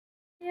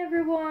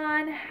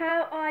everyone,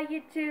 how are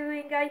you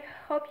doing? I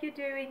hope you're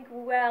doing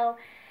well.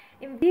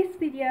 In this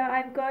video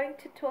I'm going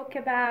to talk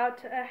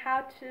about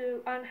how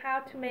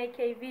to make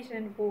a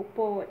vision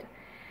board.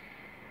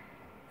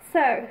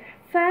 So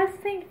first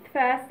thing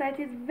first, that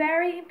is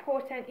very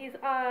important, is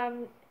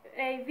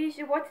a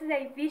vision. What is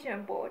a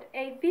vision board?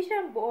 A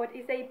vision board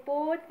is a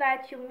board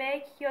that you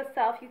make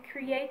yourself, you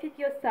created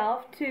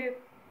yourself to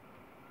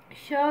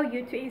show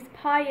you, to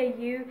inspire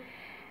you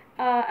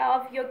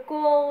of your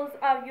goals,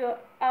 of your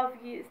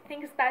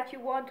things that you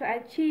want to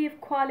achieve,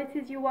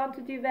 qualities you want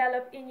to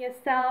develop in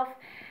yourself,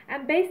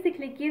 and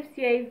basically gives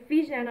you a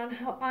vision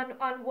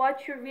on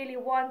what you really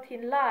want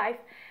in life,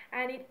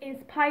 and it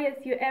inspires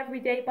you every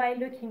day by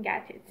looking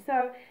at it.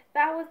 So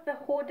that was the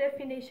whole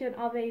definition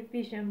of a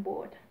vision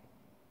board.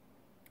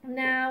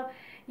 Now,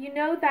 you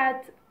know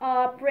that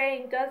our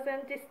brain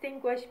doesn't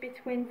distinguish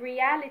between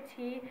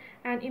reality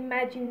and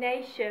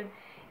imagination.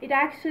 It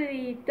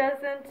actually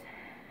doesn't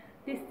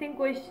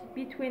distinguish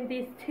between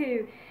these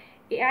two.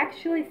 It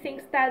actually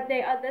thinks that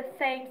they are the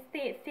same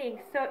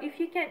thing. So if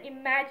you can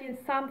imagine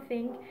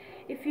something,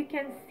 if you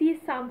can see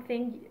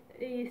something,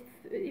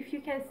 if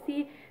you can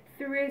see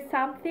through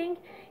something,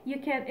 you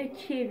can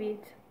achieve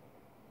it.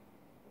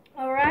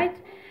 Alright?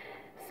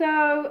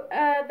 So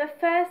the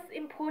first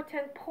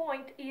important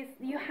point is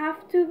you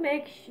have to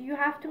make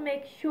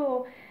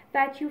sure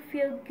that you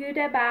feel good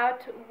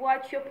about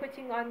what you're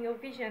putting on your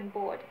vision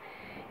board.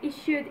 It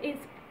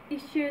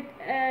should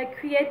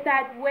create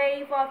that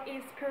wave of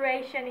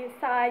inspiration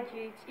inside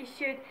you. It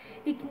should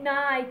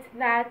ignite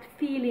that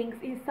feelings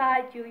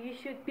inside you. You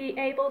should be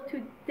able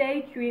to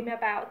daydream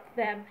about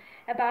them,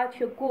 about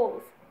your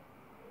goals.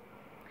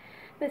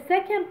 The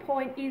second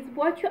point is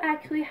what you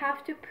actually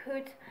have to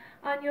put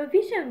on your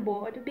vision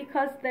board,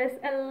 because there's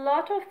a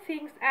lot of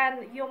things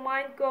and your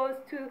mind goes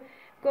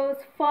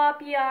far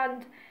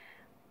beyond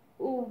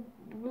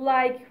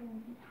like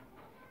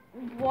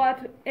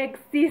what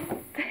exists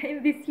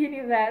in this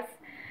universe.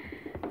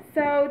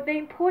 So the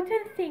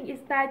important thing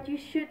is that you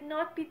should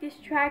not be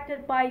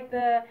distracted by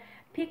the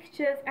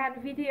pictures and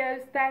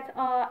videos that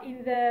are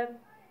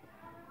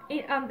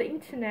on the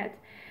internet.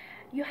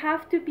 You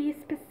have to be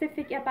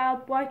specific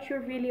about what you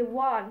really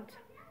want,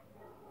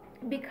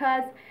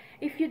 because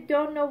if you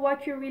don't know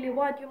what you really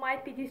want, you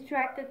might be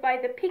distracted by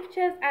the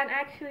pictures and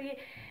actually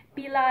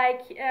be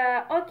like,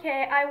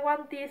 okay, I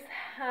want this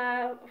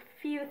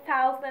few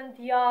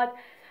thousand-yard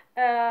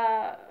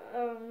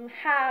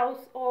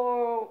house,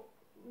 or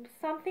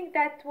something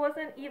that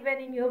wasn't even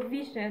in your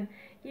vision.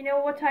 You know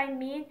what I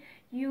mean?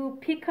 You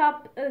pick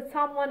up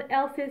someone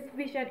else's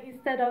vision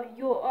instead of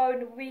your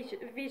own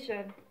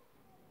vision.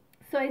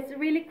 So it's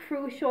really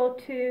crucial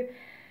to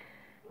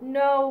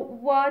know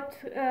what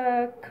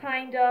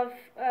kind of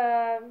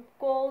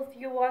goals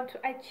you want to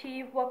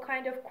achieve, what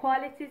kind of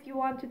qualities you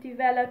want to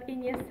develop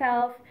in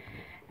yourself.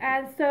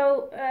 And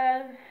so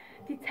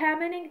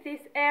determining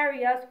these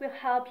areas will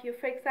help you.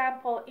 For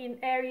example, in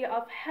area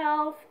of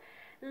health,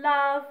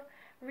 love,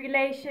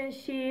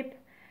 relationship,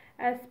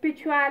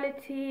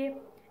 spirituality,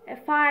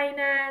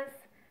 finance,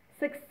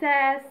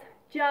 success,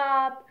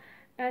 job,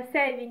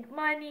 saving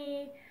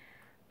money,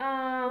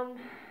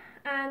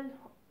 and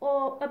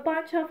or a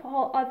bunch of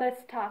other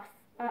stuff.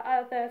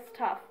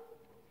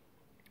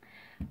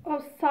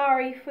 Oh,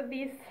 sorry for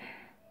this.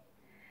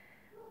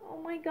 Oh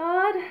my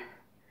God.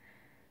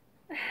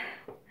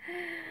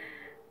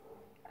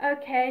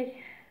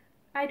 Okay,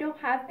 I don't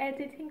have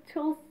editing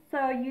tools,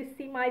 so you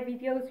see my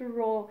videos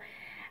raw.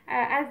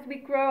 As we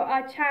grow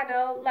our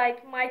channel,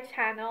 like my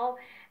channel,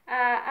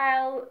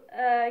 I'll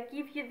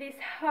give you this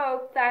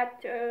hope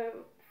that in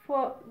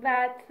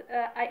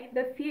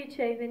the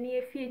future, in the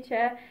near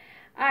future,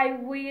 I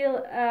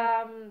will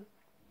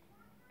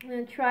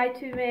try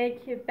to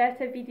make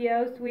better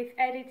videos with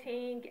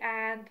editing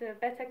and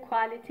better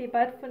quality,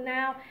 but for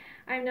now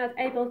I'm not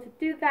able to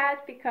do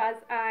that because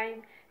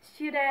I'm a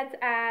student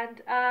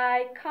and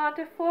I can't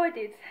afford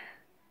it.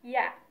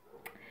 Yeah.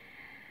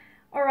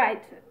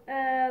 Alright,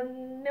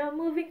 now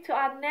moving to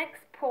our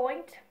next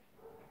point.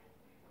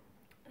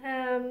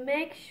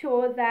 Make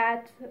sure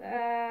that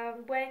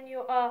when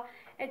you are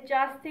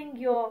adjusting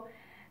your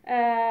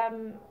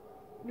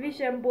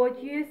vision board,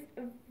 use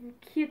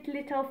cute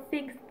little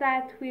things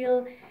that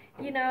will,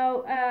 you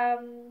know,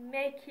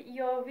 make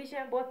your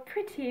vision board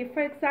pretty.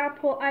 For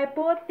example, I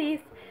bought these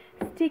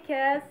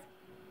stickers.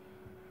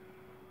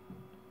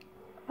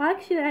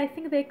 Actually, I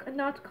think they're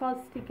not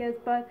called stickers,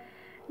 but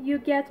you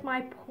get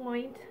my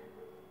point.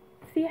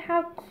 See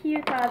how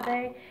cute are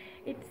they?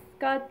 It's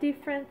got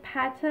different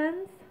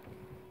patterns.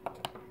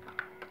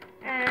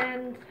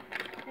 And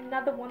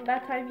another one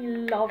that I'm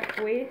in love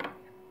with,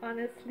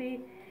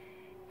 honestly,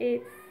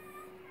 it's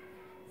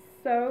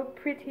so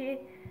pretty.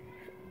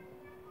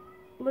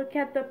 Look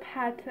at the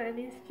pattern,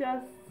 it's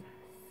just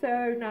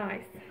so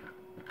nice.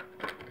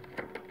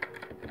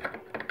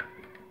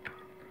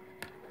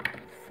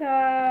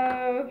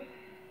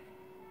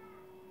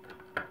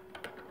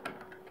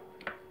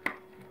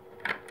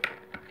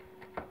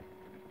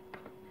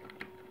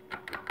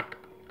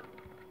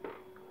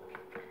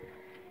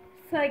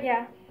 So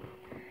yeah.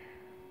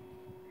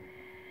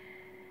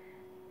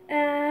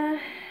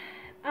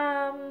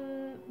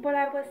 What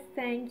I was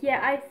saying, yeah,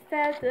 I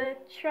said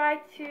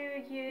try to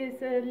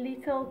use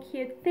little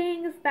cute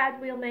things that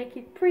will make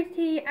it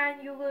pretty,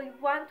 and you will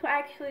want to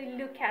actually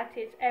look at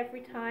it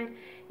every time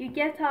you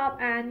get up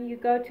and you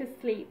go to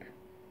sleep.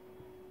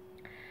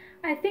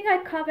 I think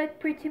I covered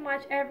pretty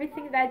much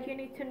everything that you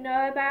need to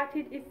know about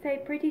it. It's a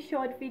pretty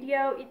short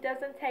video. It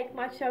doesn't take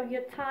much of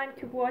your time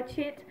to watch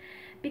it,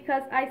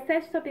 because I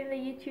searched up in the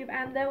YouTube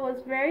and there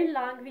was very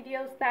long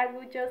videos that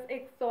would just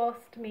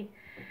exhaust me.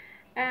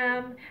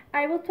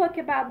 I will talk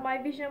about my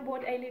vision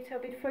board a little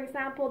bit. For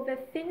example, the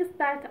things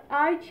that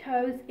I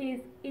chose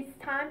is it's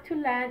time to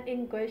learn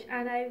English,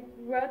 and I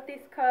wrote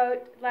this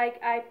code,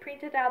 like I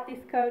printed out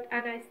this code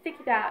and I stick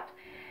it out.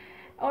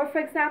 Or for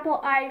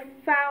example, I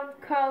found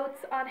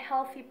codes on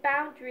healthy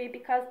boundary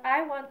because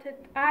I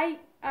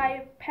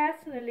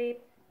personally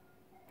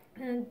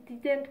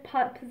didn't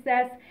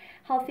possess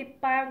healthy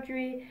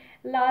boundary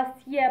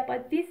last year,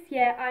 but this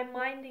year I'm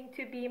minding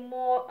to be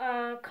more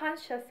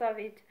conscious of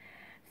it.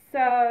 So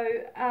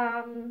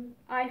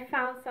I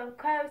found some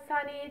quotes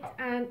on it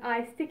and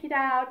I stick it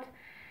out.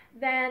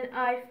 Then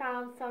I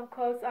found some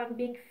quotes on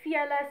being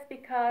fearless,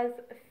 because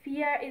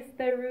fear is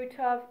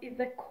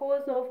the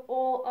cause of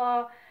all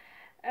our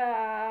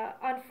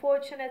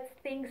unfortunate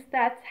things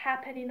that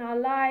happen in our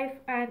life,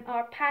 and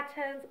our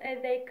patterns,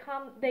 and they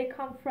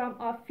come from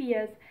our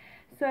fears.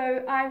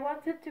 So I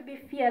wanted to be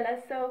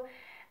fearless. So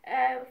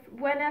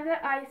whenever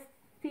I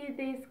see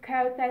this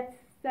quote that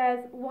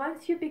says,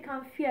 once you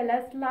become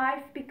fearless,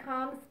 life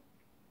becomes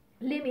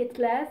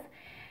limitless,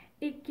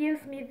 it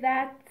gives me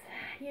that,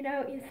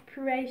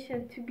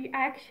 inspiration to be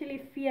actually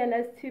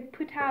fearless, to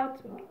put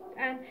out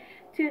and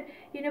to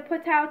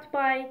put out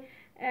my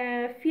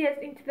fears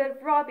into the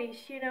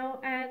rubbish,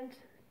 and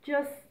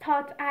just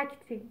start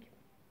acting.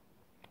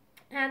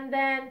 And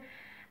then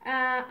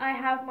I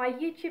have my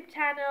YouTube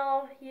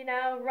channel,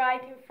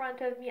 right in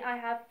front of me. I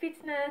have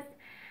fitness.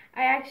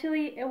 I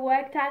actually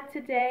worked out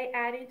today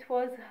and it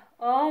was,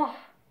 oh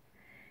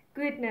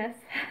goodness.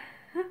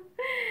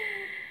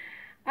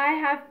 I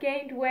have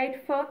gained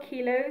weight 4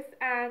 kilos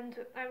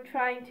and I'm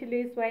trying to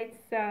lose weight,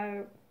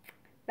 so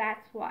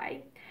that's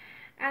why.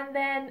 And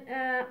then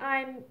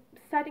I'm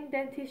studying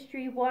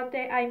dentistry. One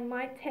day I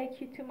might take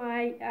you to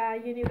my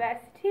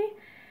university.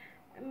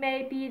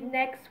 Maybe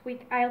next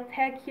week I'll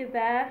take you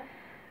there.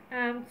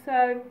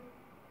 So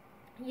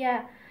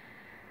yeah.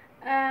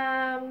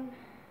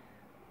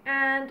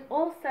 And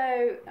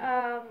also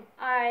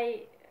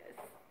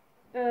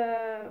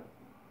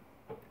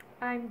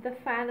I'm the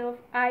fan of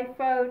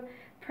iPhone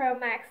Pro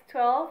Max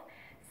 12,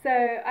 so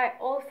I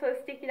also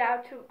stick it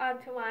out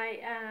onto my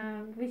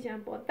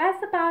vision board.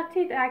 That's about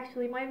it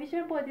actually. My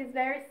vision board is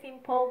very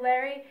simple,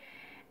 very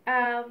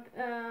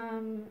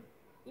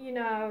you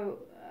know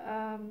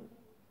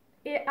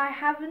I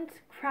haven't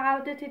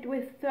crowded it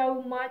with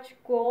so much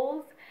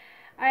goals.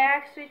 I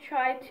actually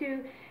try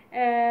to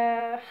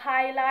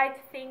highlight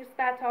things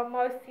that are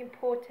most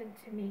important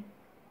to me.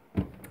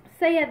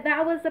 So yeah,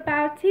 that was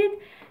about it.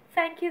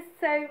 Thank you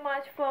so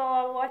much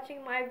for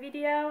watching my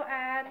video,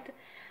 and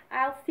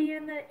I'll see you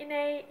in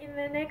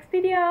the next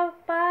video.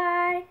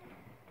 Bye.